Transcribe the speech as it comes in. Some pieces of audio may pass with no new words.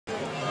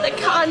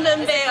a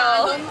condom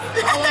bail.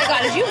 Oh my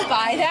God, did you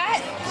buy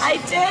that? I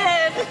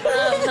did.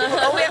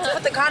 Oh, we have to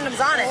put the condoms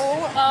on it.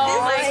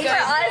 Oh my God.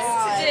 For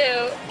us to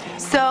do.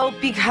 So,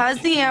 because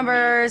the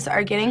Ambers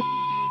are getting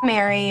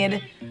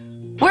married,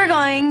 we're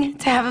going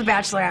to have a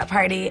bachelorette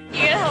party.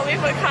 You gonna help me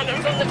put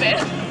condoms on the bail?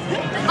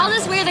 I'll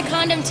just wear the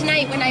condom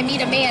tonight when I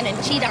meet a man and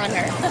cheat on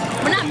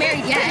her. We're not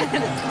married yet.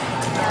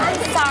 I'm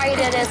sorry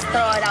to just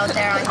throw it out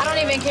there. I don't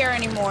even care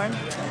anymore.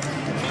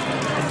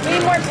 We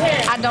need more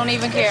pins. I don't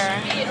even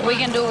care. We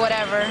can do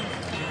whatever.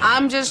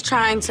 I'm just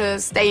trying to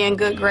stay in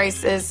good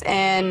graces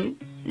and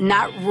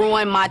not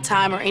ruin my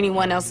time or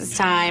anyone else's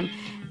time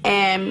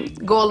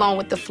and go along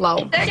with the flow.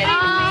 Oh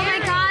my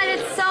God,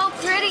 it's so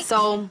pretty.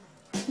 So,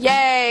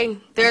 yay,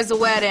 there's a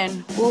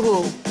wedding.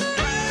 Woohoo.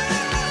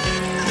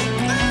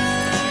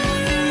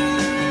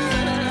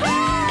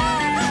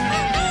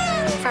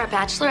 For our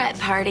bachelorette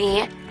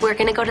party, we're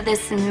gonna go to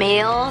this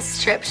male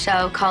strip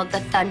show called the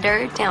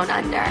Thunder Down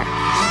Under.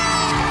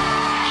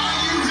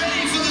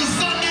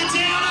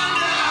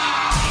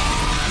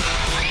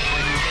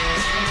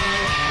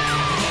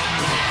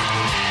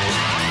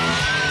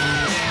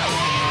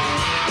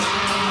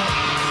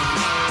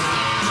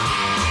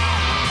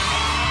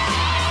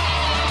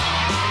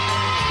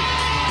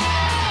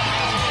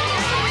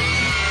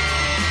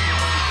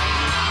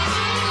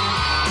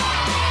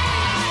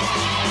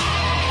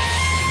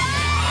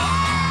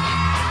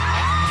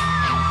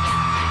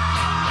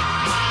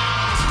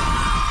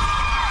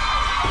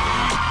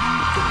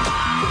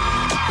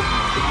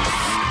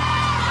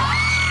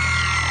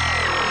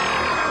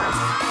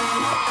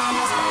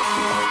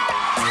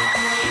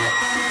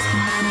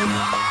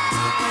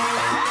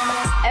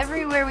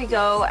 Everywhere we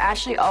go,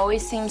 Ashley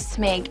always seems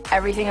to make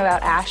everything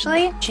about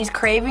Ashley. She's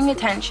craving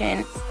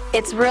attention.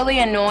 It's really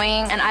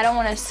annoying, and I don't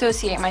want to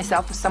associate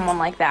myself with someone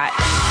like that.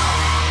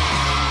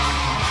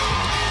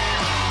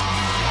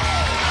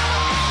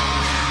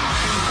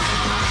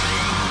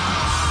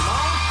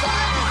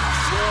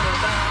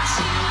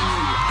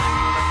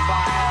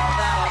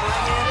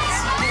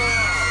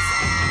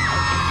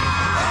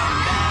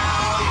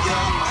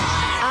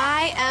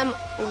 I am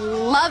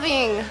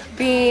loving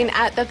being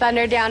at the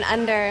Thunder Down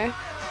Under.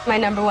 My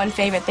 #1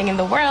 favorite thing in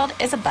the world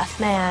is a buff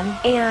man,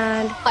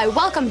 and I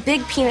welcome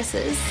big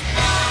penises.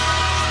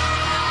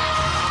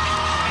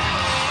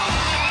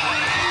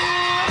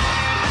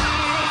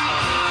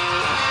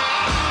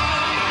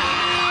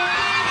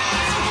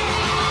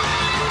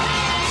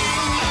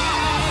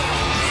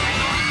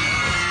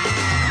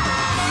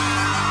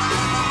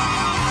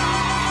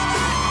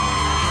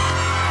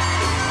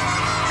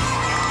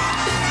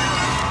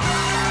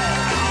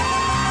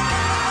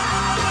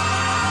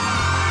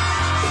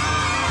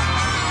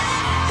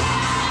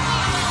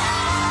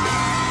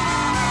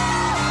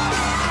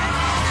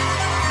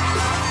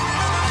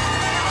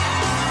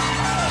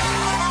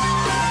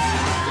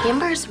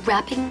 Amber's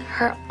wrapping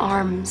her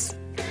arms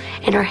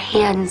and her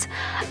hands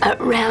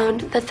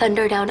around the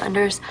Thunder Down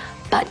Under's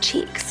butt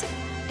cheeks.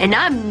 And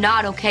I'm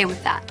not okay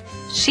with that.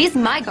 She's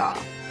my girl.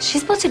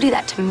 She's supposed to do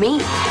that to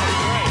me.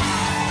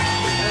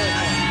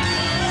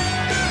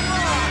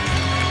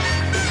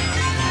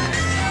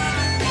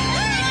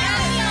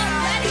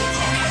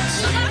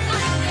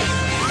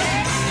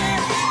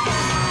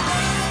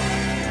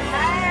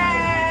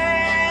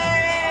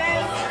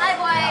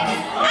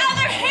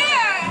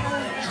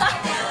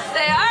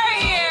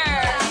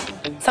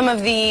 Some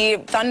of the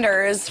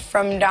Thunders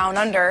from Down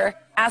Under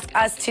asked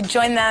us to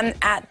join them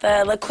at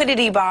the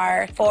Liquidity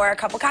Bar for a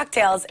couple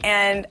cocktails,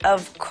 and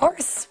of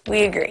course,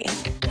 we agree.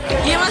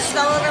 You almost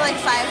fell over like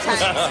 5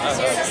 times. I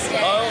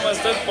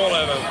almost did fall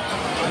over.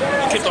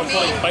 You kept on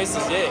pulling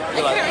faces, yeah.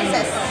 You're like,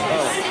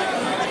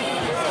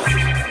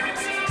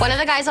 One of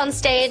the guys on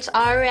stage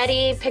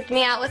already picked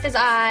me out with his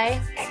eye,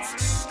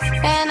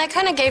 and I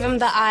kind of gave him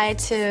the eye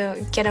to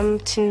get him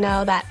to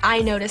know that I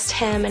noticed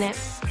him, and it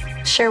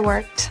sure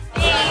worked.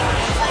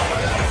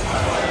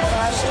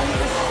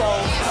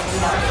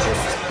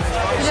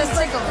 Just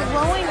like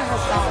throwing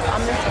herself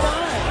on the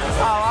side.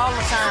 Oh, all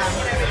the time.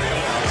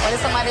 When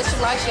it's somebody that she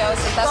likes, yo,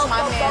 so that's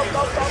my man.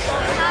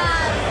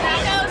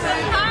 Tacos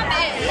and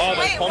poppin'. Oh,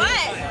 wait,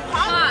 what?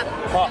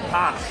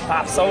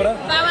 Pop soda.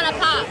 I want a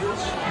pop.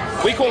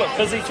 We call it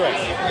fizzy drink.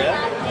 Yeah.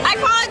 I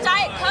call it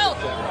Diet Coke.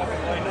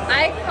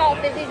 I call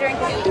fizzy drink.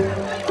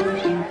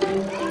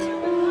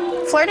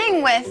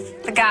 Flirting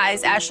with the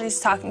guys Ashley's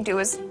talking to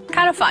is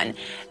kind of fun,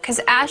 because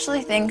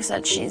Ashley thinks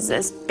that she's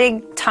this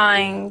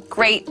big-time,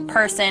 great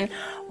person,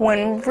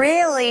 when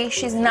really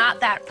she's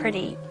not that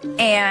pretty.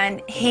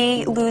 And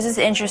he loses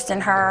interest in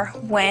her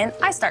when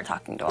I start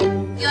talking to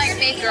him. You like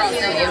fake girls,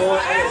 don't you?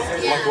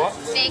 Like what?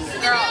 Fake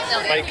girls,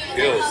 don't you? Fake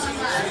girls.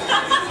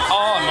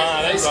 Oh,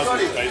 no, these guys are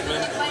fake,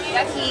 man.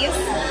 Got keys?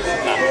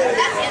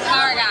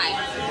 Car guy.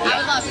 I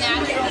would love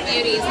natural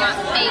beauties, not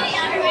fake.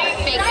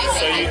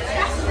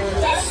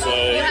 So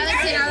You haven't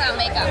seen her without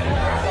makeup.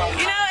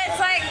 You know, it's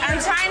like, I'm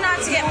trying not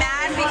to get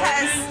mad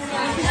because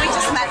we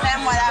just met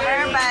them,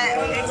 whatever,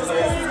 but it just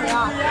pisses me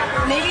off.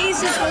 Maybe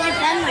he's just really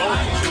friendly.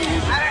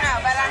 I don't know,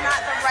 but I'm not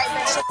the right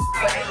bitch.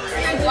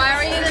 Why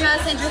were you the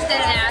most interested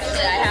in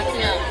Ashley? I have to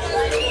know.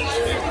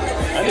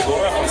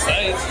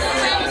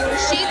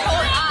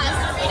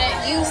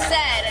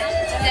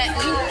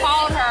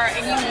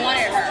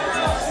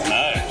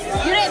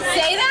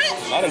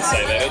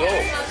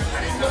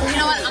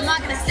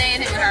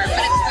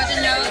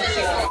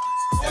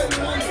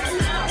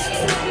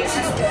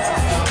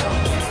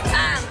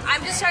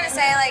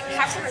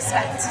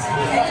 respect.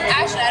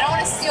 Ashley, I don't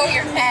want to steal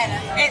your pen.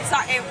 It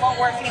won't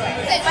work anyway.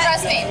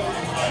 Trust me,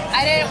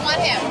 I didn't want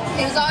him.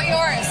 It was all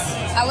yours.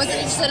 I wasn't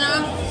interested in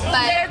him,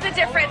 but There's a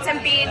difference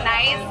in being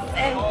nice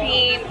and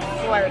being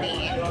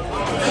flirty.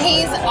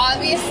 he's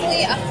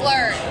obviously a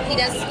flirt. He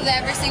does this with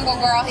every single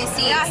girl he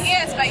sees. Yeah, he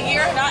is, but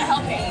you're not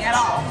helping at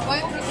all.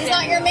 What? He's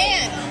not your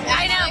man.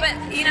 I know, but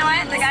you know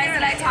what? The guys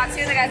that I talk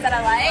to, the guys that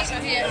I like,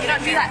 you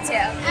don't do that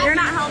too. You're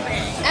not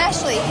helping.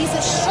 Ashley, he's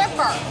a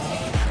stripper.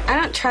 I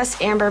don't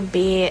trust Amber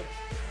B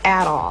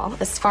at all,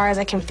 as far as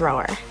I can throw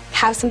her.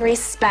 Have some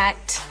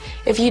respect.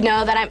 If you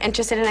know that I'm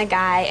interested in a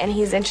guy and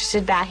he's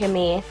interested back in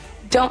me,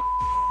 don't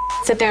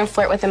sit there and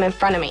flirt with him in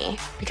front of me,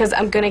 because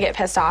I'm gonna get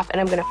pissed off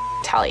and I'm gonna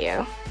tell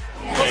you.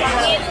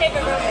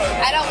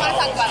 I don't want to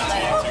talk about it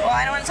later. Well,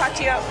 I don't want to talk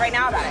to you right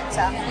now about it,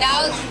 so.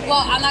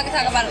 Well, I'm not going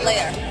to talk about it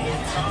later.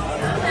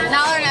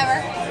 Now or never.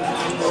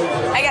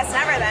 I guess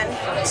never then.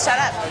 Shut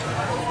up.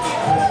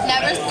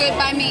 Never's good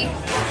by me.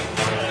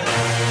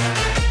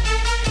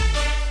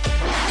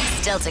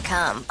 Still to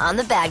come on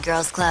the Bad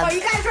Girls Club. Are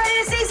you guys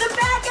ready to see some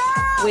bad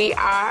girls? We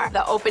are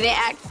the opening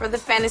act for the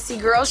Fantasy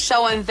Girls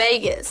show in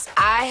Vegas.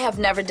 I have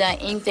never done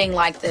anything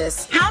like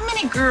this. How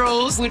many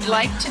girls would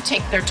like to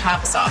take their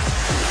tops off?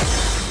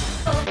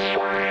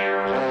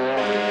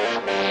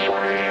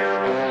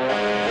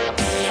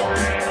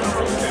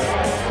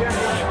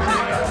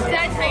 Did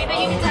I tell you that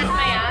you can touch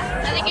my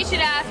ass? I think you should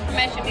ask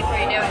permission before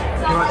you do it.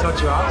 You want to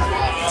touch you off?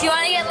 Do you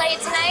want to get laid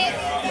tonight?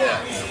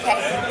 Yeah.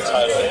 Okay.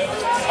 Totally.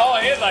 Oh,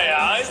 here they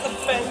are. It's the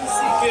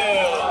fancy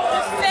girls.